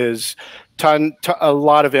 which is a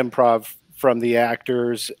lot of improv from the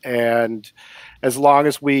actors, and as long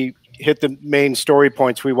as we hit the main story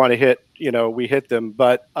points we want to hit, we hit them.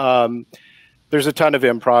 But there's a ton of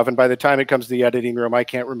improv, and by the time it comes to the editing room, I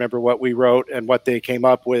can't remember what we wrote and what they came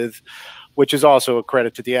up with, which is also a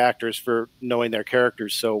credit to the actors for knowing their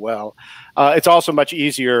characters so well. It's also much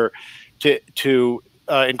easier to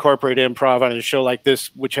incorporate improv on a show like this,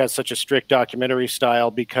 which has such a strict documentary style,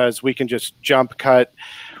 because we can just jump cut,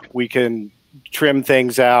 we can trim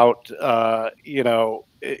things out,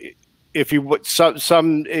 if you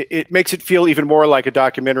it makes it feel even more like a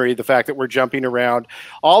documentary. The fact that we're jumping around,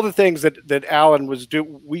 all the things that Alan was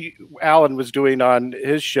doing on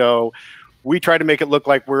his show, we try to make it look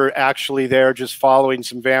like we're actually there, just following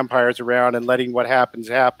some vampires around and letting what happens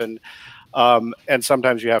happen. And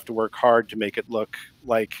sometimes you have to work hard to make it look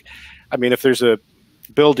like, if there's a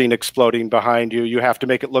building exploding behind you, you have to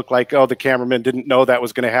make it look like, oh, the cameraman didn't know that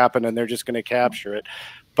was going to happen and they're just going to capture it.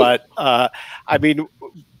 But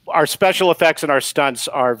our special effects and our stunts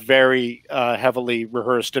are very heavily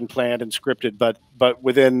rehearsed and planned and scripted, but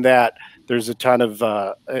within that, there's a ton of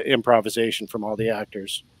improvisation from all the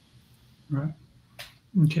actors. Right.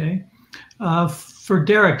 Okay. For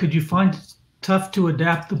Derek, did you find it tough to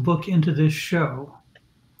adapt the book into this show?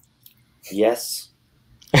 Yes.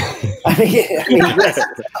 Yes.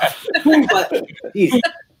 But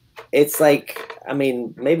it's like,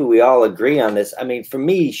 maybe we all agree on this. For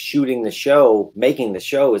me, shooting the show, making the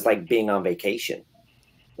show is like being on vacation.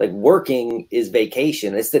 Like, working is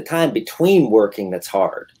vacation. It's the time between working that's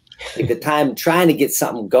hard. Like, the time trying to get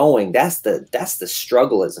something going, that's the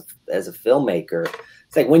struggle as a filmmaker.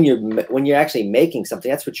 It's like when you're actually making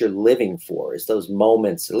something, that's what you're living for, is those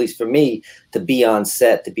moments, at least for me, to be on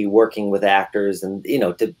set, to be working with actors, and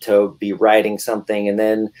to be writing something, and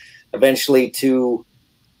then eventually to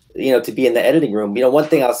be in the editing room. One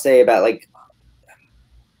thing I'll say about,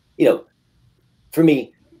 for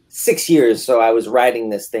me, 6 years, so I was writing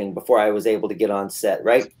this thing before I was able to get on set,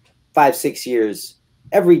 right? 5-6 years.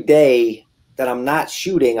 Every day that I'm not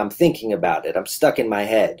shooting, I'm thinking about it. I'm stuck in my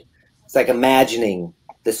head. It's like imagining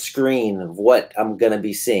the screen of what I'm going to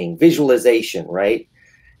be seeing. Visualization, right?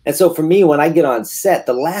 And so for me, when I get on set,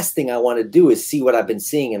 the last thing I want to do is see what I've been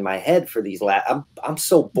seeing in my head for these I'm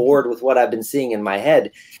so bored with what I've been seeing in my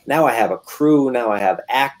head. Now I have a crew. Now I have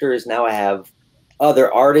actors. Now I have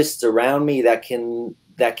other artists around me that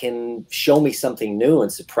can show me something new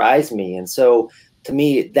and surprise me. And so to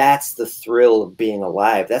me, that's the thrill of being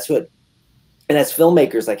alive. That's what, and as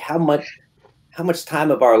filmmakers, like, how much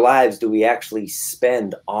time of our lives do we actually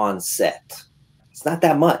spend on set? It's not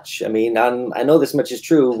that much. I know this much is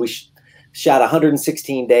true. We shot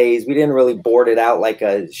 116 days. We didn't really board it out like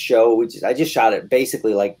a show. I just shot it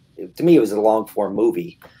basically like, to me, it was a long form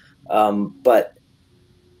movie. But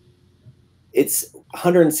it's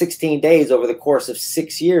 116 days over the course of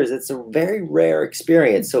 6 years. It's a very rare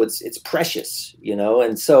experience. So it's precious,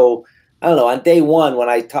 And so, I don't know, on day one, when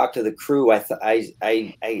I talked to the crew, I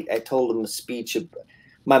told them a speech.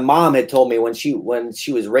 My mom had told me when she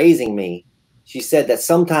was raising me, she said that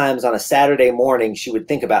sometimes on a Saturday morning, she would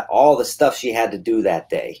think about all the stuff she had to do that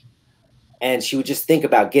day. And she would just think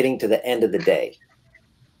about getting to the end of the day.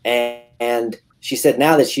 And she said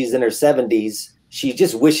now that she's in her 70s, she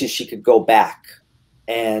just wishes she could go back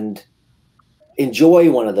and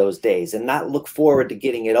enjoy one of those days and not look forward to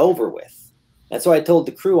getting it over with. And so I told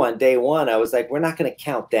the crew on day one, I was like, we're not going to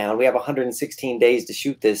count down. We have 116 days to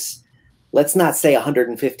shoot this. Let's not say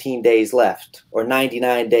 115 days left or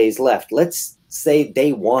 99 days left. Let's say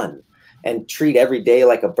day one and treat every day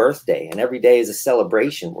like a birthday. And every day is a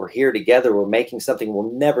celebration. We're here together. We're making something.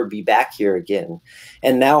 We'll never be back here again.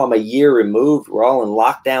 And now I'm a year removed. We're all in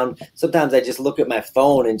lockdown. Sometimes I just look at my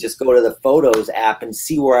phone and just go to the Photos app and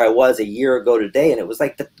see where I was a year ago today. And it was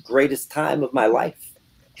like the greatest time of my life.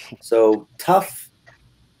 So tough,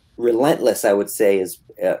 relentless, I would say, is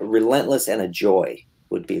relentless and a joy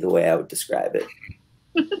would be the way I would describe it.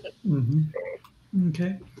 Mm-hmm.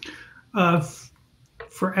 Okay.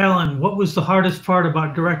 For Alan, what was the hardest part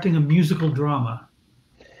about directing a musical drama?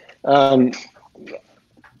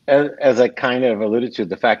 As I kind of alluded to,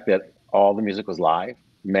 the fact that all the music was live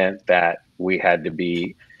meant that we had to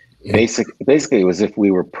be basically it was if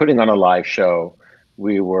we were putting on a live show,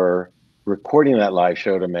 we were recording that live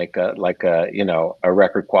show to make a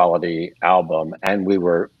record quality album, and we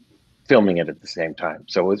were filming it at the same time.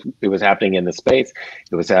 So it was happening in the space,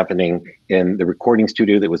 it was happening in the recording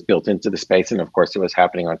studio that was built into the space, and of course it was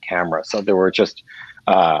happening on camera. So there were just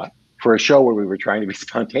for a show where we were trying to be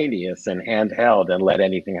spontaneous and handheld and let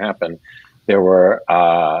anything happen, there were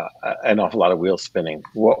an awful lot of wheels spinning.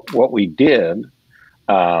 What we did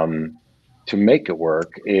to make it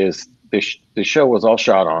work is the show was all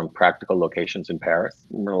shot on practical locations in Paris,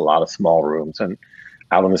 in a lot of small rooms and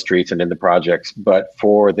out on the streets and in the projects. But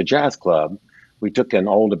for the jazz club, we took an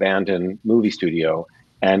old abandoned movie studio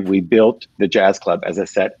and we built the jazz club as a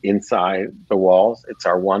set inside the walls. It's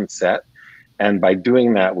our one set. And by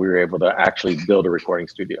doing that, we were able to actually build a recording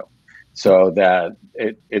studio so that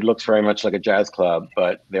it looks very much like a jazz club,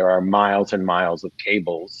 but there are miles and miles of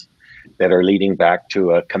cables that are leading back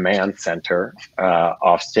to a command center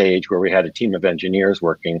off stage where we had a team of engineers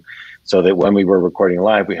working, so that when we were recording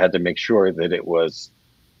live, we had to make sure that it was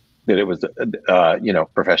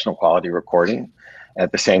professional quality recording.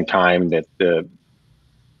 At the same time that the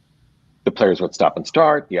players would stop and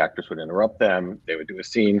start, the actors would interrupt them, they would do a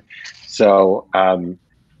scene. So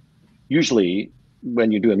usually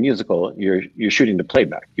when you do a musical, you're shooting the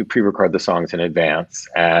playback. You pre-record the songs in advance,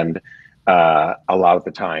 and a lot of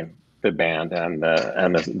the time the band and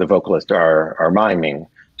the vocalist are miming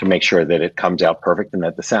to make sure that it comes out perfect and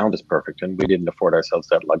that the sound is perfect. And we didn't afford ourselves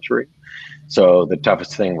that luxury. So the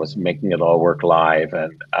toughest thing was making it all work live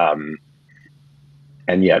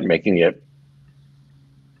and yet making it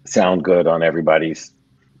sound good on everybody's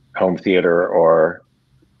home theater or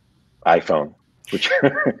iPhone,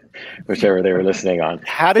 whichever they were listening on.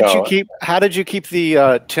 How did you keep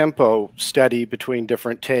the tempo steady between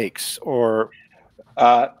different takes? Or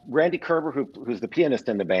Randy Kerber, who's the pianist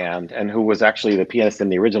in the band and who was actually the pianist in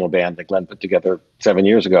the original band that Glenn put together 7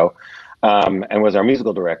 years ago, and was our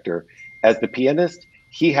musical director. As the pianist,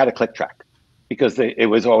 he had a click track because it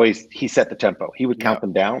was always, he set the tempo. He would count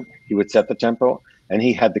them down, he would set the tempo, and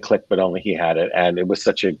he had the click, but only he had it. And it was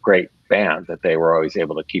such a great band that they were always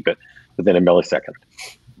able to keep it within a millisecond.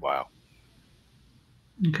 Wow.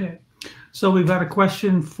 Okay. So we've got a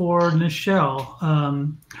question for Nichelle.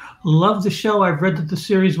 Love the show. I've read that the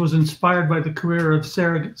series was inspired by the career of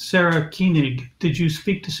Sarah Koenig. Did you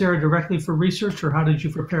speak to Sarah directly for research, or how did you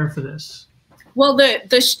prepare for this? Well,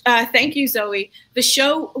 thank you, Zoe. The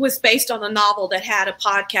show was based on a novel that had a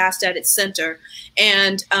podcast at its center.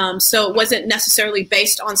 And so it wasn't necessarily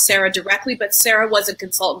based on Sarah directly, but Sarah was a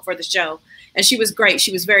consultant for the show. And she was great.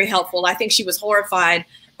 She was very helpful. I think she was horrified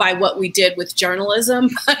by what we did with journalism,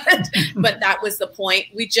 but that was the point.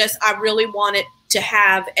 I really wanted to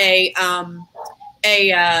have a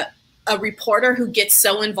reporter who gets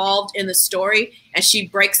so involved in the story, and she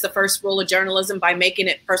breaks the first rule of journalism by making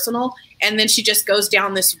it personal. And then she just goes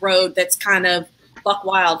down this road that's kind of buck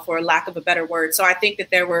wild, for lack of a better word. So I think that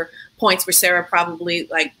there were points where Sarah probably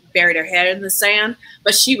buried her head in the sand,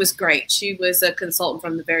 but she was great. She was a consultant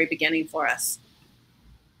from the very beginning for us.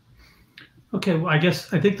 Okay, well, I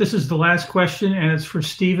think this is the last question, and it's for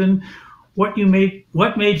Stephen. What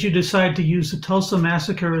made you decide to use the Tulsa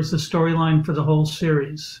Massacre as the storyline for the whole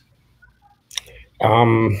series?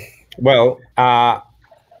 Well,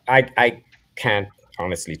 I can't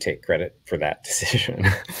honestly take credit for that decision.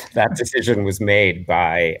 That decision was made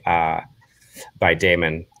by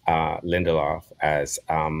Damon Lindelof, as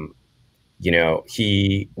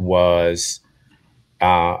he was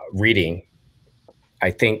reading, I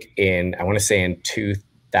think in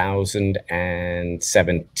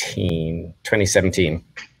 2017,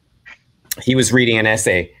 he was reading an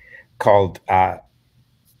essay called The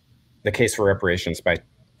Case for Reparations by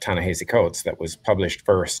Ta-Nehisi Coates that was published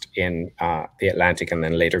first in The Atlantic and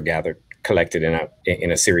then later collected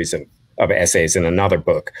in a series of essays in another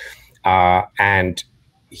book. And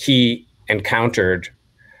he encountered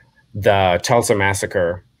the Tulsa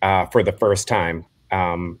Massacre for the first time.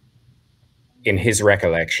 In his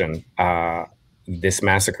recollection, this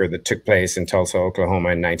massacre that took place in Tulsa, Oklahoma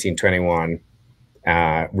in 1921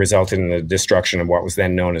 resulted in the destruction of what was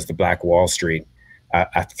then known as the Black Wall Street,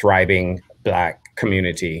 a thriving Black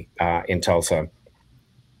community in Tulsa.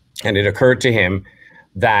 And it occurred to him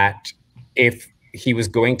that if he was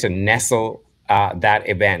going to nestle that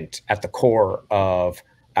event at the core of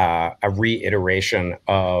a reiteration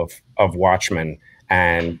of Watchmen,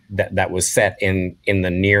 and that was set in the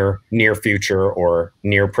near future or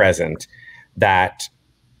near present, that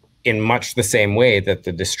in much the same way that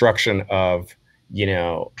the destruction of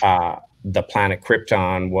the planet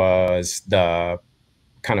Krypton was the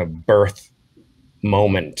kind of birth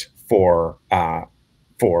moment for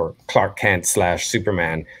Clark Kent /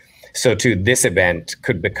 Superman, so too this event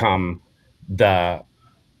could become the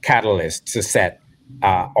catalyst to set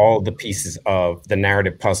all the pieces of the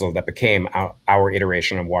narrative puzzle that became our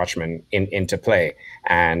iteration of Watchmen into play.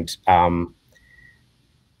 And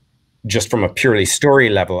just from a purely story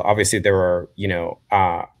level, obviously there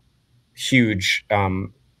are huge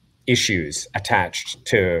issues attached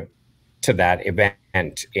to that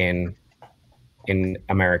event in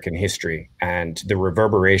American history, and the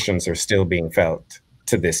reverberations are still being felt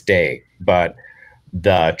to this day. But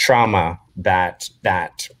the trauma that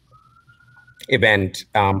event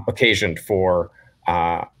occasioned for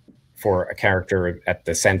a character at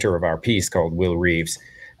the center of our piece called Will Reeves,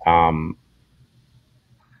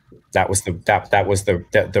 that was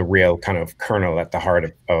the real kind of kernel at the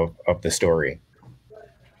heart of the story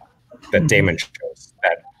that Damon chose,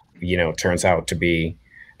 that turns out to be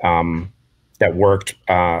that worked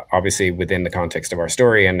obviously within the context of our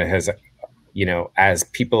story, and has as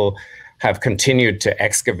people have continued to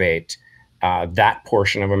excavate that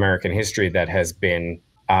portion of American history that has been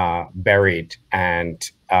buried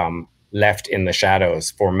and left in the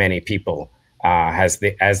shadows for many people, as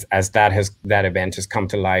that event has come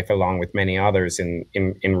to life, along with many others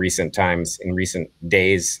in recent times, in recent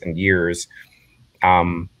days and years,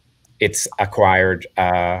 it's acquired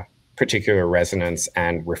particular resonance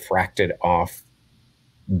and refracted off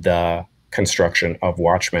the construction of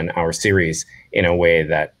Watchmen, our series, in a way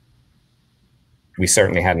that we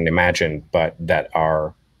certainly hadn't imagined, but that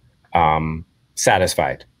are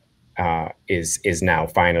satisfied is now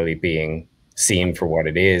finally being seen for what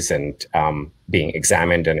it is, and being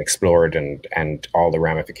examined and explored, and all the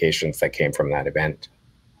ramifications that came from that event.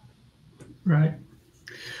 Right.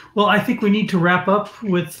 Well, I think we need to wrap up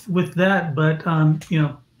with that, but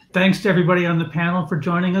thanks to everybody on the panel for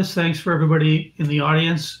joining us. Thanks for everybody in the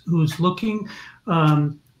audience who's looking.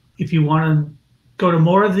 If you want to go to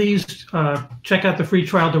more of these, check out the free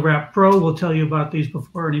trial TheWrap Pro. We'll tell you about these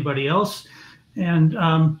before anybody else. And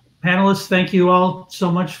panelists, thank you all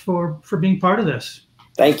so much for being part of this.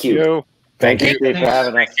 Thank you. Thank you for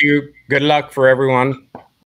having us. Thank you. Good luck for everyone.